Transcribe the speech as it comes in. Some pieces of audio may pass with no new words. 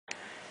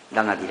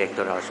Doamna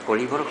director al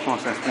școlii, vă rog frumos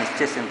să-mi spuneți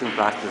ce se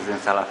întâmplă astăzi în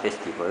sala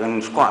festivă, în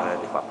școală,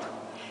 de fapt.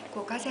 Cu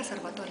ocazia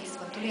sărbătorii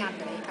Sfântului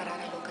Andrei, care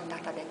are loc în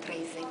data de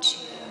 30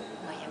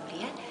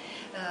 noiembrie,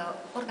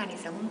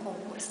 organizăm un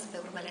concurs pe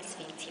urmele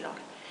Sfinților.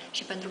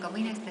 Și pentru că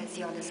mâine este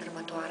ziua de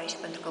sărbătoare și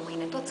pentru că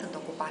mâine toți sunt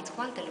ocupați cu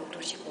alte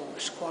lucruri și cu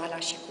școala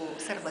și cu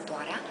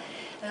sărbătoarea,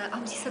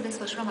 am zis să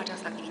desfășurăm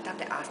această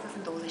activitate astăzi,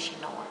 în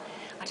 29.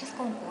 Acest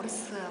concurs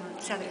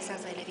se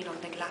adresează elevilor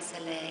de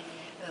clasele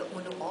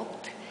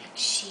 1-8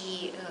 și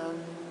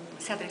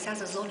se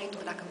adresează zonei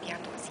Turda Câmpia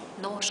Turzii.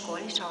 9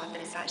 școli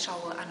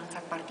și-au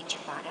anunțat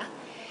participarea.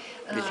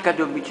 Deci, ca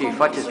de obicei,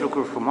 faceți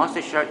lucruri frumoase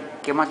și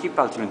chemați și pe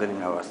alții lângă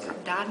dumneavoastră.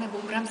 Da, ne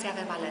bucurăm să-i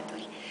avem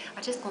alături.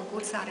 Acest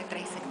concurs are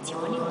 3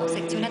 secțiuni. O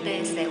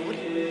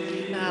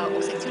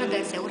secțiune de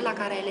eseuri, la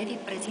care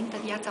elevii prezintă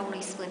viața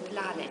unui sfânt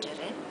la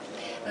alegere.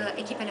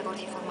 Echipele vor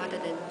fi formate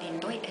din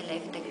 2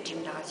 elevi de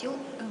gimnaziu,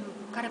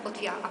 care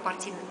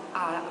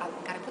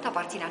pot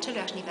aparține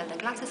aceluiași nivel de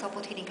clase sau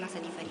pot fi din clase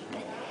diferite.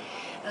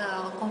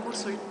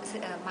 Concursul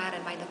mai are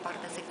mai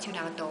departe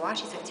secțiunea a doua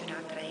și secțiunea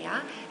a treia,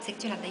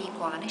 secțiunea de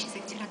icoane și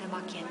secțiunea de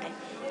machete.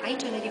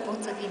 Aici elevii pot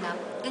să vină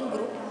în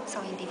grup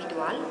sau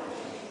individual.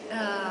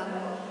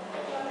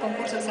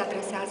 Concursul se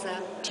adresează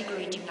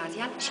ciclului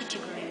gimnazial și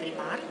ciclului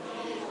primar.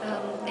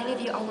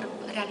 Elevii au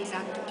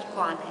realizat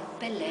icoane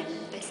pe lemn,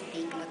 pe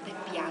sticlă, pe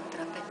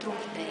piatră, pe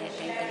trunchi de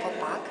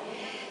copac.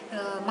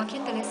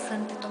 Machetele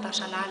sunt tot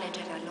așa la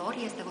alegerea lor.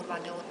 Este vorba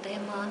de o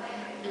temă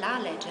la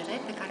alegere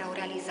pe care au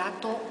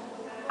realizat-o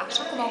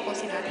așa cum au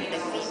considerat de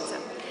cuvință.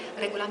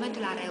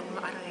 Regulamentul are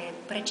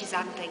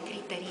precizate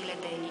criteriile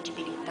de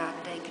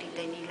eligibilitate,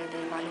 criteriile de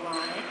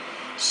evaluare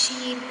și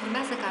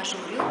urmează ca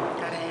juriu,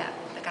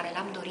 pe care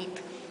l-am dorit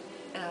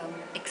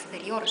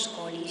exterior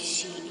școlii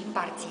și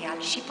imparțial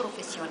și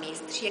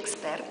profesionist și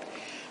expert,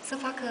 să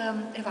facă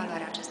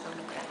evaluarea acestor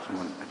lucrări.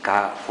 Bun. Ca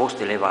fost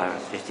elev al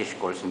acestei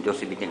școli, sunt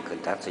deosebit de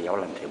încântat să iau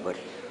la întrebări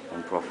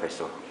un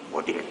profesor, o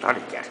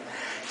directoare chiar.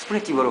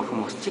 Spuneți-mi, vă rog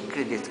frumos, ce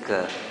credeți că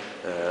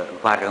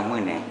va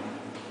rămâne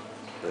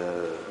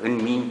în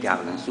mintea,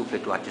 în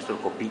sufletul acestor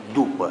copii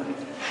după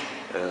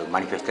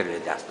manifestările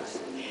de astăzi?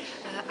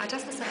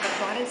 Această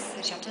sărbătoare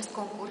și acest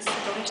concurs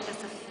dorește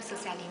să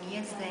se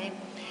alinieze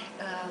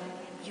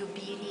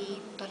iubirii,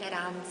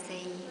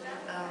 toleranței,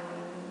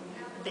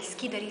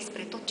 deschiderii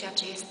spre tot ceea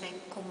ce este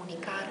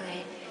comunicare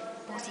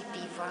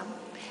pozitivă,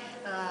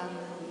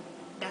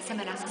 de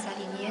asemenea să se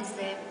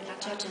alinieze la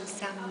ceea ce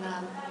înseamnă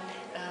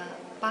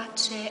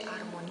pace,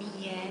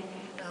 armonie,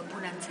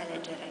 bună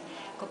înțelegere.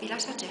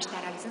 Copilașii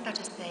aceștia, realizând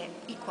aceste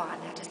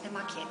icoane, aceste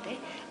machete,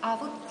 au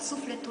avut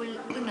sufletul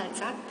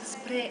înălțat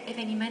spre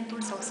evenimentul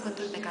sau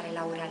sfântul pe care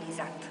l-au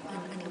realizat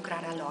în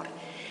lucrarea lor.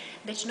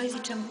 Deci noi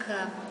zicem că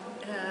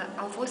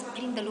au fost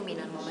plini de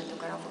lumină în momentul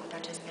în care au făcut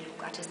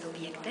aceste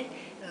obiecte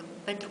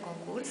pentru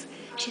concurs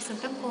și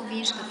suntem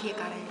convinși că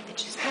fiecare,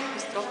 deci strop cu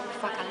strop,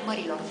 fac al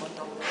mărilor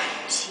potop.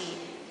 Și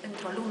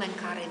într-o lume în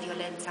care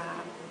violența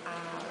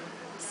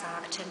s-a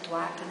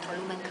accentuat, într-o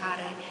lume în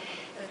care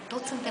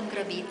toți suntem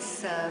grăbiți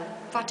să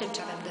facem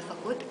ce avem de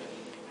făcut,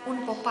 un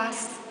popas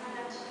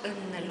în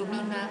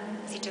lumină,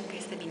 zicem că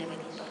este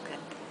binevenit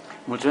oricând.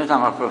 Mulțumesc,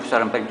 doamna profesor,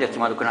 îmi permiteți să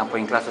mă duc înapoi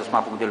în clasă să mă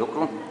apuc de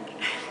lucru?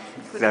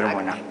 Cu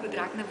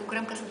drag, ne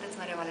bucurăm că sunteți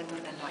mereu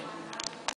alături de noi.